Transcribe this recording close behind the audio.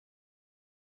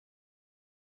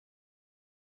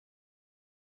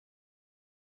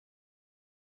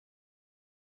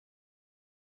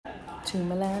To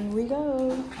Milan we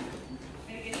go.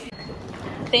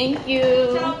 Thank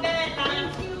you.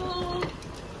 Thank you.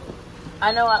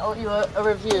 I know I owe you a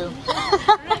review.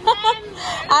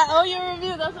 I owe you a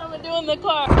review. That's what I'm gonna do in the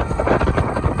car.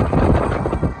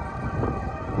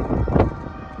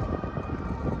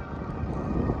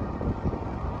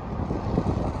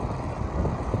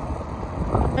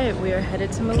 Alright, we are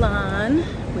headed to Milan.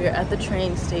 We are at the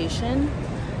train station.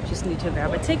 Just need to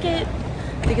grab a ticket.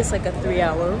 I think it's like a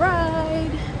 3-hour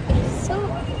ride. So,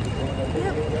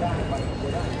 yep.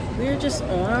 We're just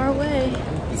on our way.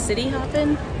 City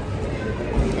hopping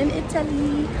in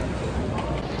Italy.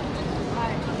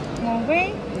 One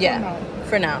way? Yeah, No.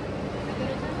 for now.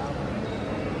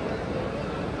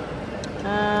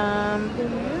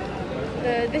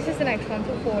 This is the next one,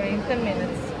 240 in 10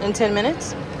 minutes. In 10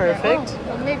 minutes? Perfect. Yeah. Oh,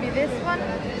 well, maybe this one,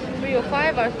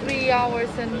 305 or 3 hours,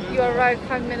 and you arrive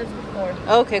 5 minutes before.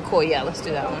 Okay, cool. Yeah, let's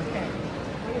do that one. Okay.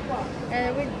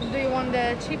 And do you want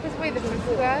the cheapest way, the first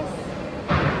class?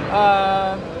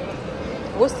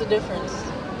 What's the difference?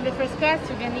 The first class,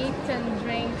 you can eat and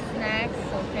drink snacks,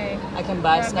 okay? I can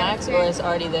buy Yeah, snacks but or it's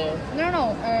already there?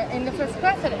 No. In the first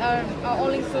class, are all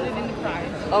included in the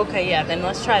price. Okay, yeah, then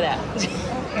let's try that.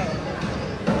 Okay.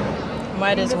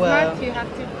 Might In as the well. smart, you have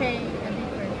to pay a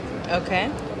difference. Okay.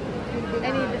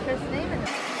 I need the first name and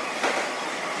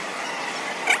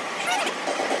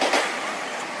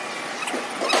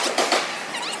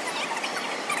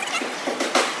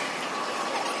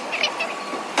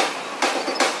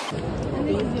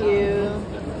Thank you.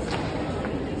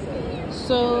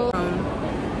 So,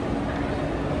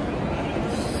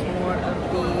 more of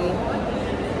the,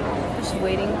 just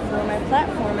waiting for my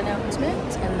platform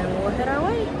announcement, and then we'll head our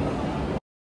way.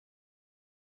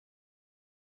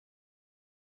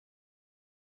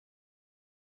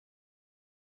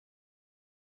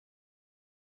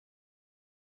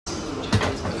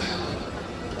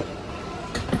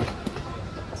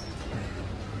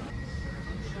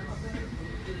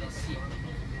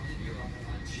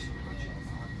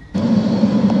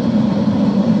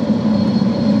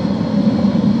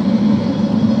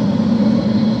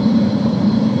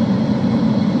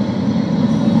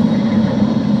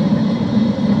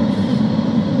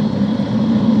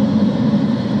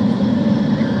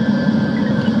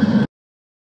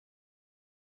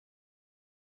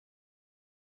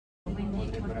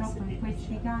 Purtroppo in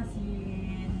questi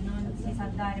casi non si sa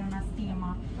dare una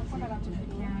stima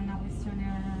perché è una questione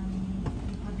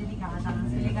un po' delicata,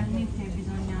 legalmente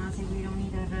bisogna seguire un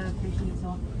iter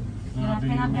preciso.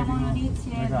 Appena abbiamo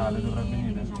notizie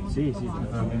vi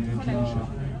diciamo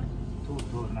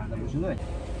tutto quanto.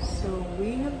 So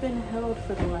we have been held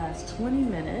for the last 20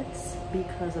 minutes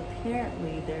because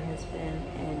apparently there has been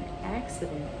an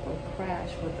accident or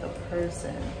crash with a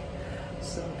person.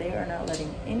 So they are not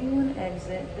letting anyone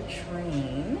exit the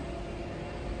train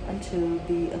until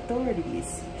the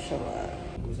authorities show up.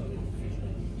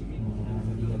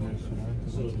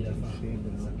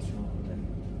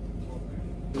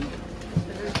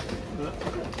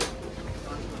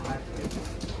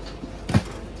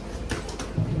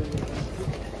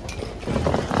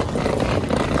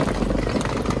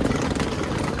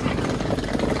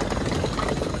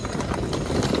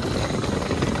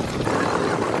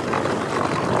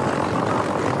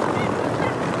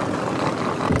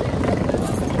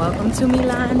 Welcome to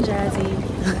Milan, Jazzy.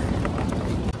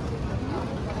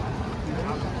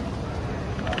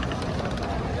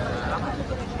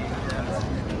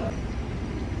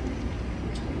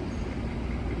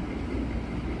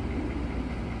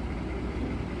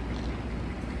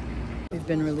 We've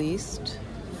been released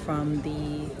from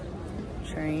the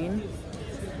train.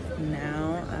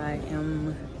 Now I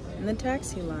am in the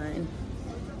taxi line.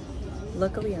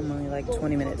 Luckily, I'm only like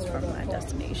 20 minutes from my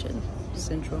destination,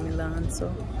 central Milan, so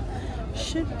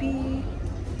should be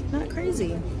not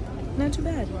crazy, not too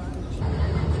bad.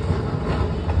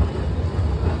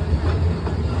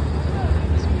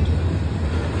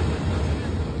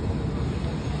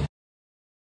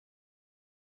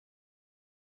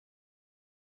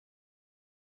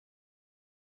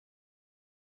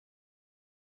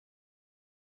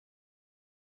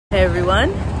 Hey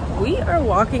everyone, we are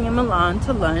walking in Milan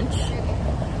to lunch,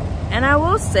 and I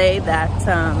will say that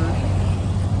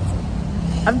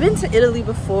I've been to Italy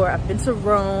before. I've been to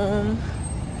Rome,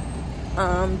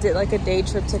 did like a day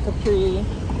trip to Capri,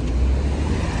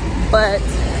 but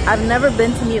I've never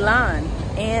been to Milan,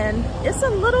 and it's a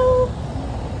little,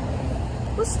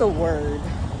 what's the word?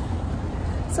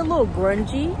 It's a little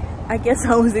grungy. I guess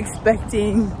I was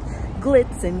expecting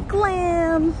glitz and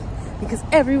glam because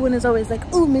everyone is always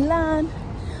like, ooh, Milan,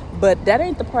 but that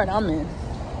ain't the part I'm in.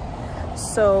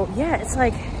 So yeah, it's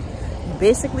like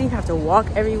basically have to walk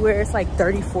everywhere. It's like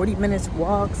 30-40 minutes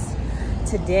walks.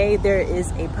 Today there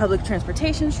is a public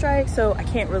transportation strike, so I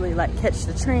can't really like catch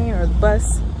the train or the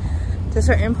bus to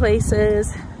certain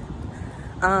places.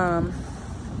 And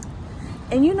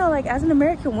you know, like as an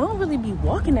American, we don't really be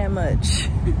walking that much.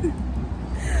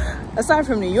 Aside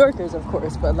from New Yorkers, of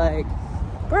course, but like,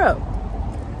 bro,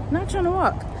 not trying to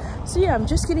walk. So yeah, I'm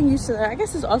just getting used to that. I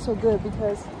guess it's also good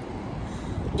because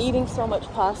eating so much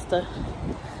pasta,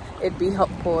 it'd be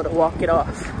helpful to walk it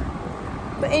off.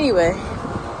 But anyway,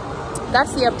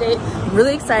 that's the update. I'm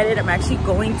really excited. I'm actually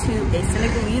going to a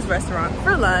Senegalese restaurant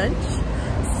for lunch,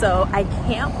 so I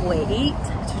can't wait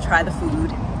to try the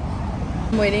food.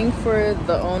 I'm waiting for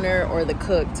the owner or the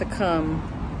cook to come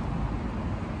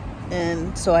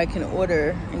and so I can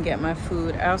order and get my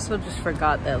food. I also just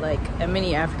forgot that like at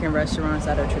many African restaurants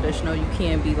that are traditional, you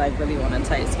can't be like really on a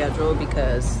tight schedule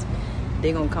because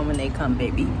they gonna come when they come,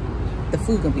 baby. The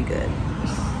food gonna be good.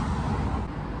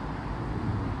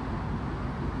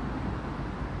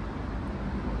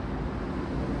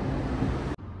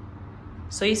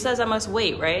 So he says I must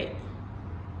wait, right?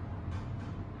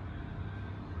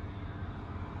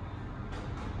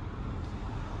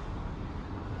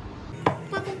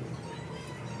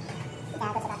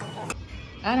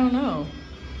 I don't know.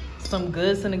 Some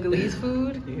good Senegalese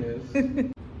food? Yes.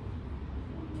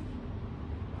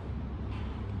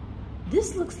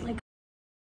 This looks like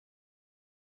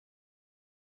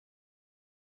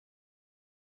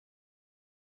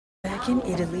back in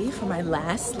Italy for my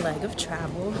last leg of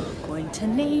travel. Going to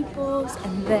Naples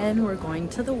and then we're going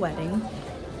to the wedding.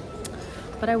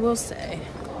 But I will say,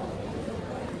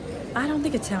 I don't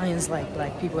think Italians like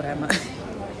black people that much.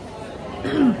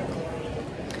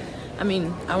 I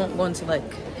mean, I won't go into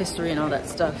like history and all that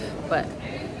stuff, but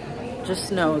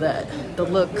just know that the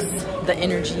looks, the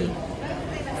energy,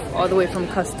 all the way from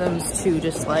customs to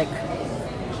just like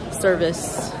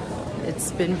service,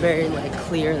 it's been very like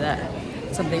clear that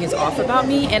something is off about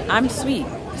me, and I'm sweet,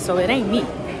 so it ain't me.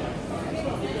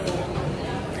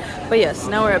 But yes,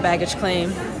 now we're at baggage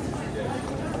claim,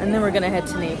 and then we're gonna head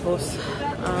to Naples.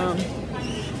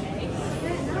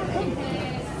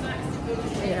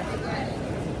 Yeah.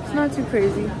 It's not too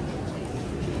crazy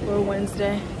for a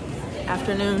Wednesday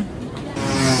afternoon.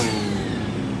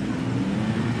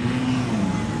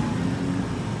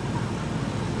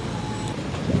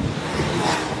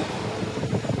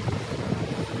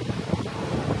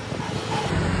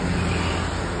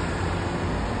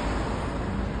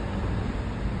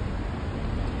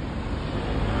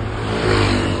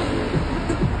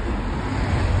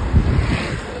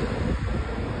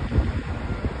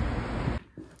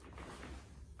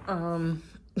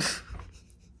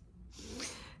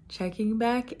 Checking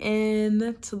back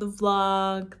in to the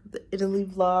vlog, the Italy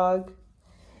vlog.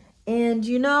 And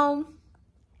you know,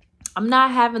 I'm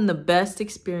not having the best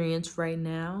experience right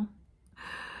now,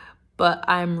 but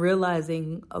I'm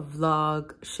realizing a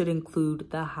vlog should include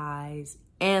the highs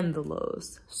and the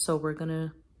lows. So we're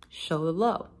gonna show the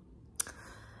low.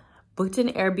 Booked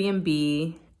an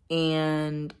Airbnb,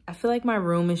 and I feel like my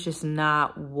room is just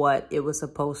not what it was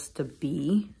supposed to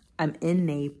be. I'm in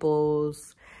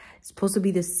Naples. It's supposed to be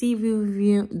the sea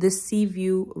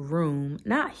view room.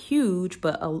 Not huge,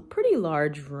 but a pretty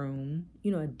large room.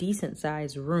 You know, a decent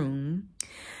sized room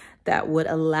that would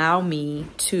allow me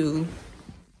to,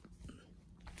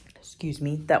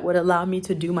 that would allow me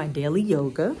to do my daily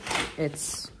yoga.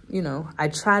 It's, you know, I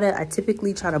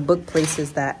typically try to book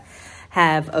places that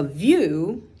have a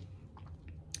view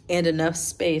and enough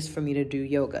space for me to do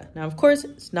yoga. Now, of course,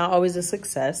 it's not always a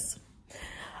success.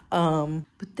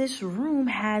 But this room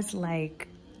has like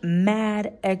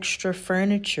mad extra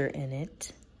furniture in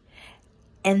it.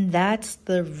 And that's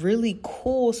the really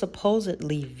cool,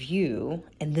 supposedly, view.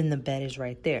 And then the bed is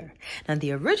right there. Now,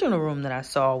 the original room that I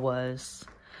saw was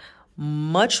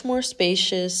much more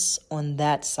spacious on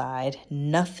that side.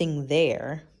 Nothing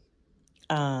there.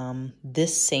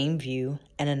 This same view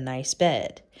and a nice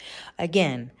bed.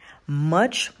 Again,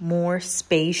 much more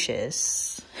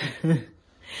spacious.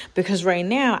 Because right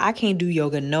now, I can't do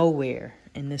yoga nowhere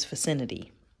in this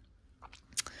vicinity.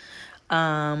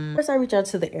 First, I reached out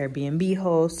to the Airbnb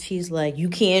host. He's like, you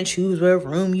can't choose what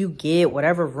room you get.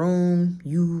 Whatever room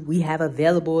we have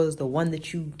available is the one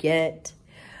that you get.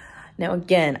 Now,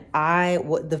 again,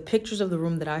 the pictures of the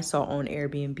room that I saw on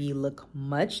Airbnb look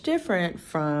much different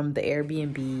from the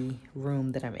Airbnb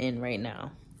room that I'm in right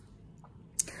now.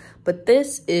 But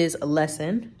this is a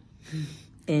lesson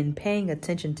in paying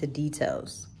attention to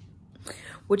details,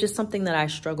 which is something that I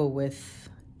struggle with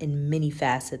in many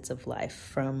facets of life,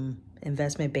 from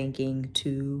investment banking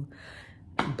to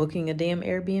booking a damn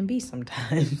Airbnb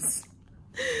sometimes.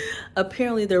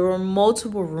 apparently there were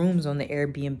multiple rooms on the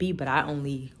Airbnb, but I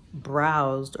only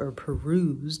browsed or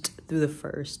perused through the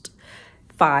first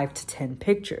 5 to 10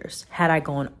 pictures. Had I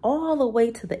gone all the way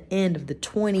to the end of the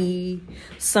 20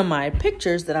 some odd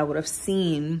pictures, that I would have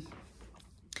seen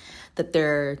that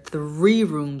there are 3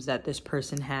 rooms that this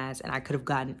person has, and I could have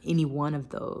gotten any one of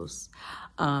those.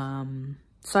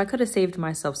 So I could have saved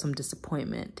myself some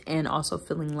disappointment and also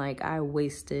feeling like I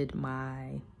wasted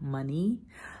my money.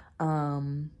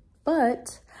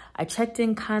 But I checked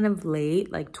in kind of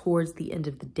late, like towards the end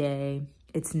of the day.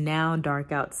 It's now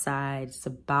dark outside. It's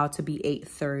about to be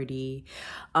 8:30.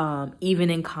 Even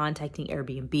in contacting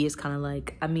Airbnb, it's kind of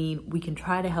like, I mean, we can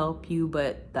try to help you,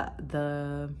 but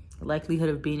the likelihood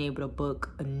of being able to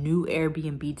book a new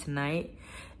Airbnb tonight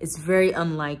is very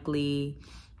unlikely.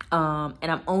 And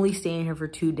I'm only staying here for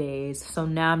 2 days. So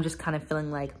now I'm just kind of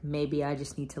feeling like maybe I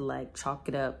just need to like chalk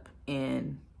it up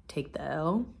and take the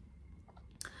L.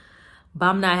 But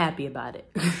I'm not happy about it.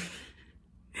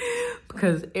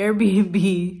 Because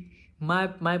Airbnb,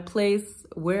 my place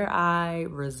where I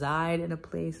reside in a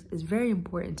place is very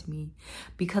important to me,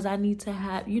 because I need to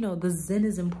have, you know, the zen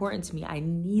is important to me. I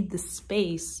need the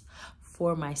space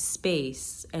for my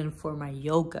space and for my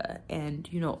yoga and,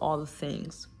 you know, all the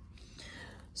things.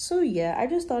 So yeah, I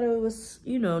just thought it was,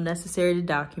 you know, necessary to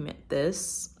document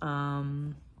this.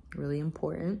 Really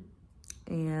important.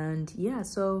 And yeah,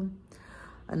 so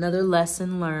another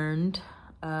lesson learned.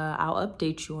 I'll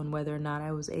update you on whether or not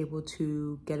I was able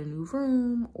to get a new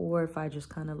room or if I just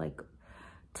kind of like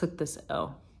took this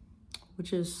L,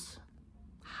 which is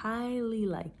highly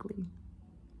likely.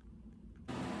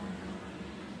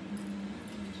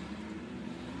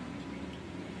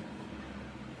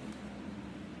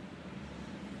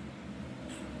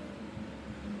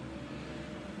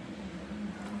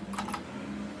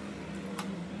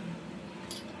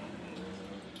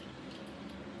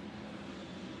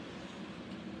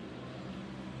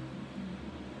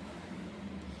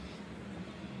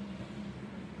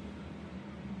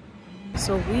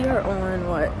 So we are on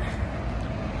what?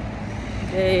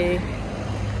 Day,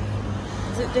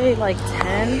 is it day like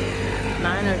 10?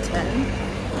 9 or 10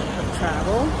 of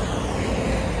travel.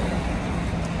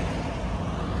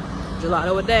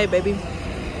 Gelato a day, baby.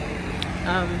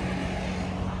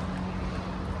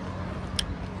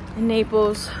 In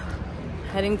Naples,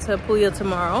 heading to Puglia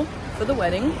tomorrow for the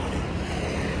wedding.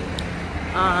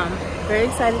 Very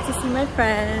excited to see my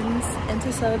friends and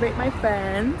to celebrate my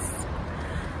friends.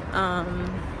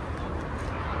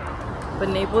 But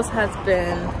Naples has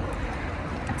been,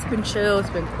 it's been chill, it's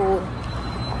been cool.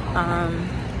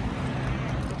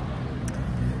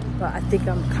 But I think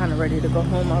I'm kind of ready to go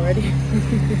home already.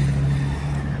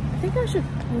 I think I should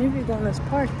maybe go in this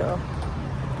park though.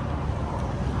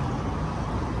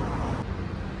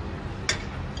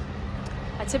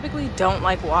 I typically don't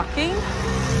like walking,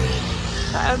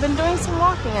 but I've been doing some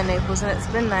walking in Naples and it's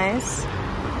been nice.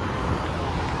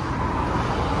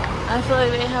 I feel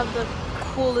like they have the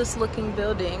coolest looking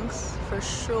buildings, for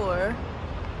sure.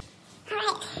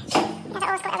 Alright, we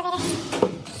have the old school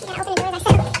elevator. You gotta open the door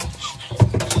myself.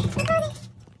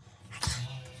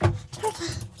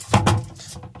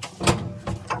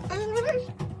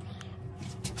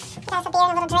 We got some beer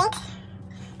and a little drink.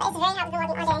 But it's very hot, we've been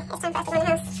walking all day. It's time for us to go in the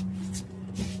house.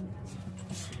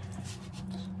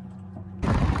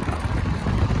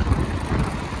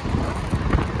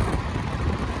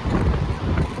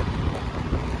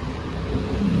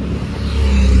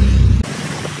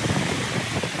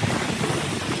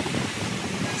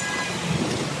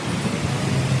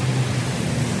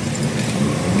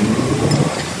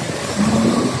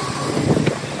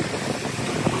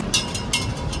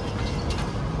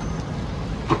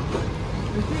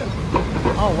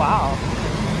 Oh wow.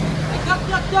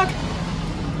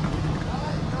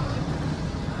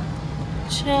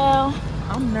 Chill.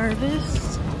 I'm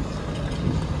nervous.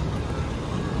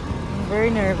 I'm very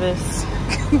nervous.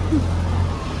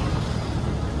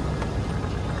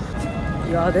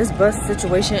 Y'all, this bus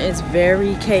situation is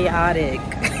very chaotic.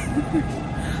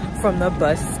 From the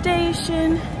bus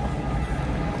station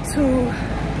to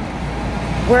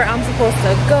where I'm supposed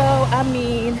to go. I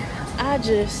mean,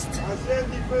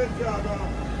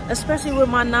 especially with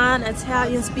my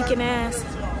non-Italian speaking ass.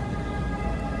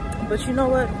 But you know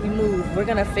what? We move. We're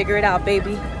gonna figure it out,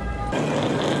 baby.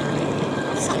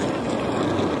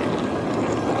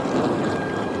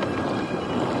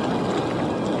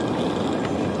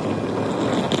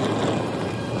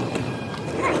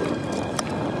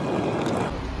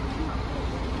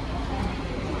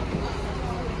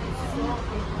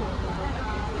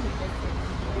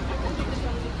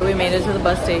 We made it to the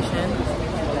bus station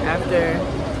after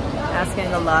asking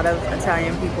a lot of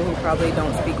Italian people who probably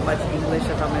don't speak much English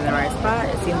if I'm in the right spot.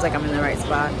 It seems like I'm in the right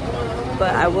spot.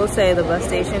 But I will say the bus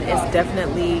station is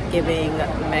definitely giving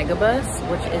megabus,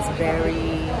 which is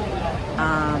very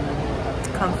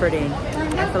comforting.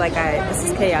 I feel like this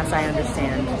is chaos, I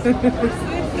understand.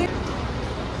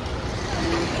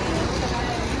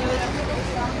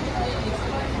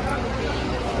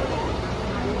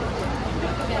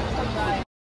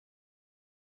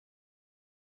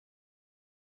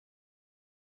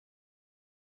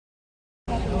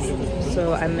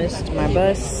 So I missed my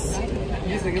bus. I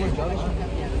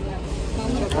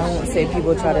won't say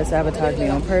people try to sabotage me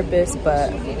on purpose,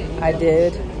 but I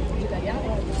did.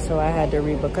 So I had to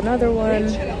rebook another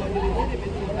one.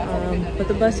 But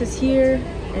the bus is here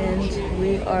and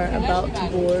we are about to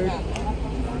board.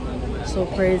 So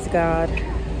praise God.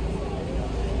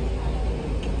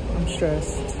 I'm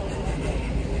stressed.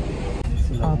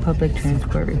 All public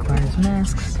transport requires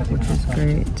masks, which is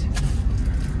great.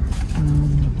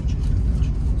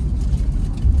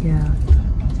 Yeah,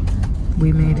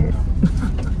 we made it.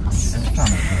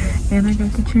 And I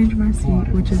got to change my seat,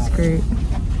 which is great.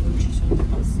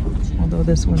 Although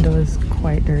this window is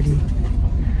quite dirty.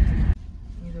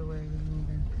 Either way, we're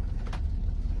moving.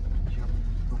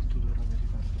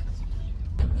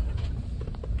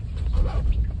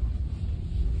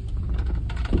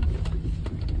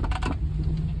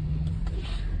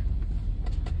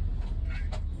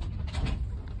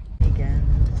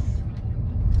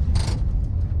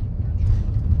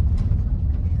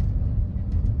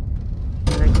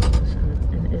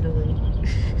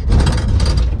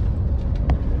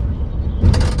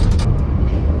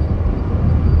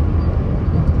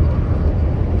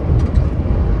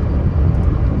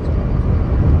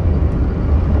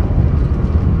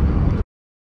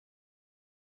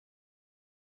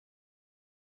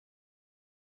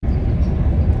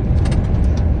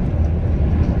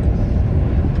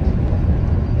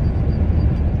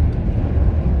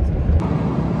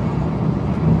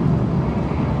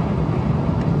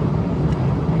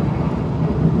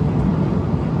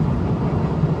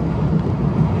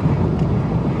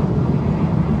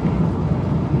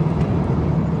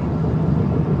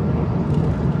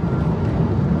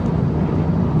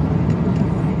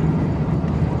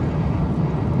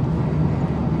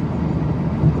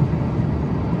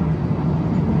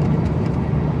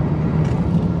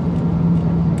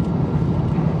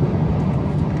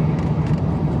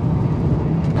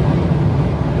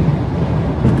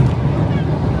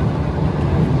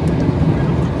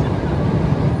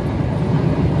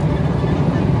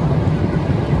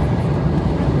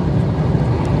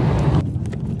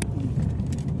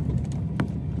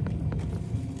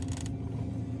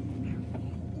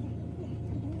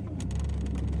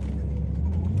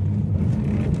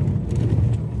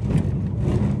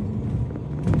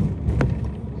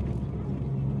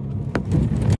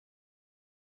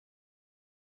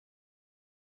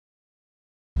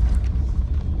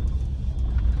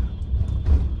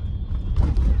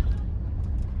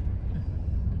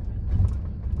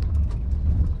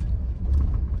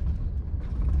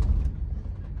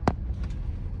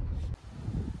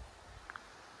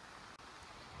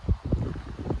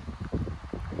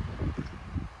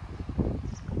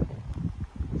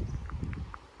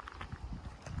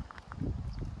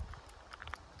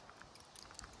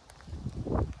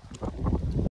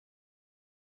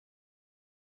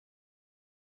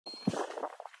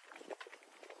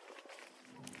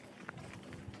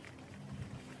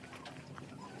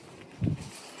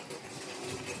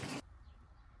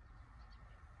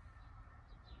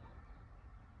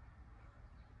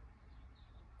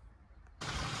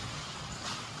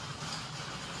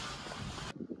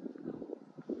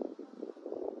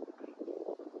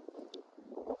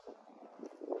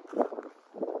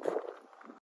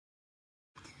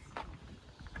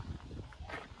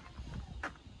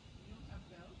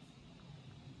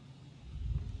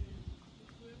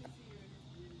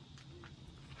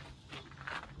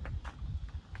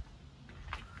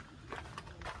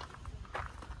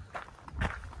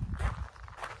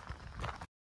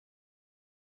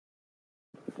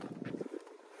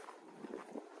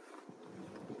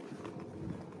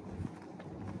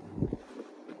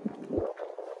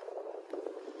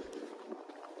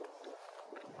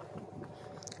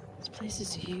 This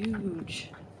is huge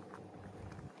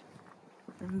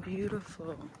and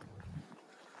beautiful.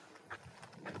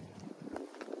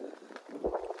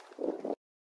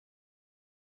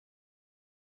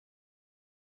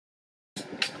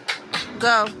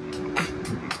 Go.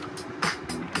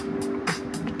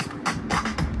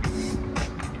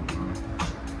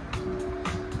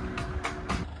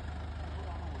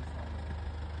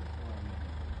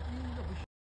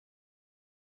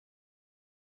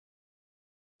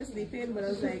 sleeping, but I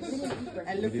was like,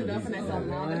 I looked it up and I saw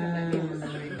mom and my name was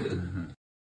sleeping.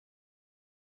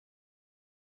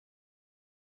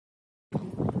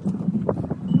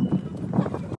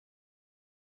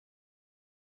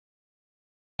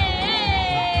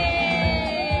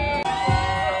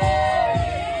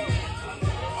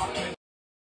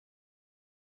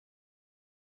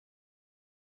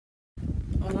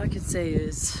 All I can say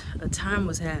is a time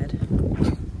was had.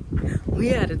 We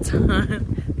had a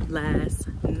time last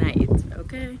night,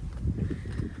 okay?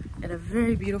 At a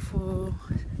very beautiful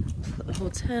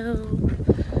hotel,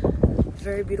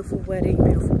 very beautiful wedding,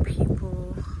 beautiful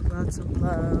people, lots of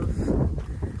love,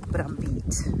 but I'm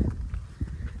beat.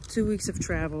 2 weeks of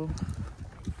travel,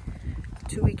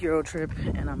 2-week Euro trip,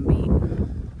 and I'm beat.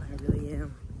 I really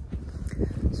am.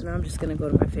 So now I'm just gonna go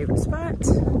to my favorite spot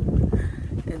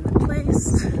in the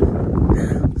place,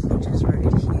 which is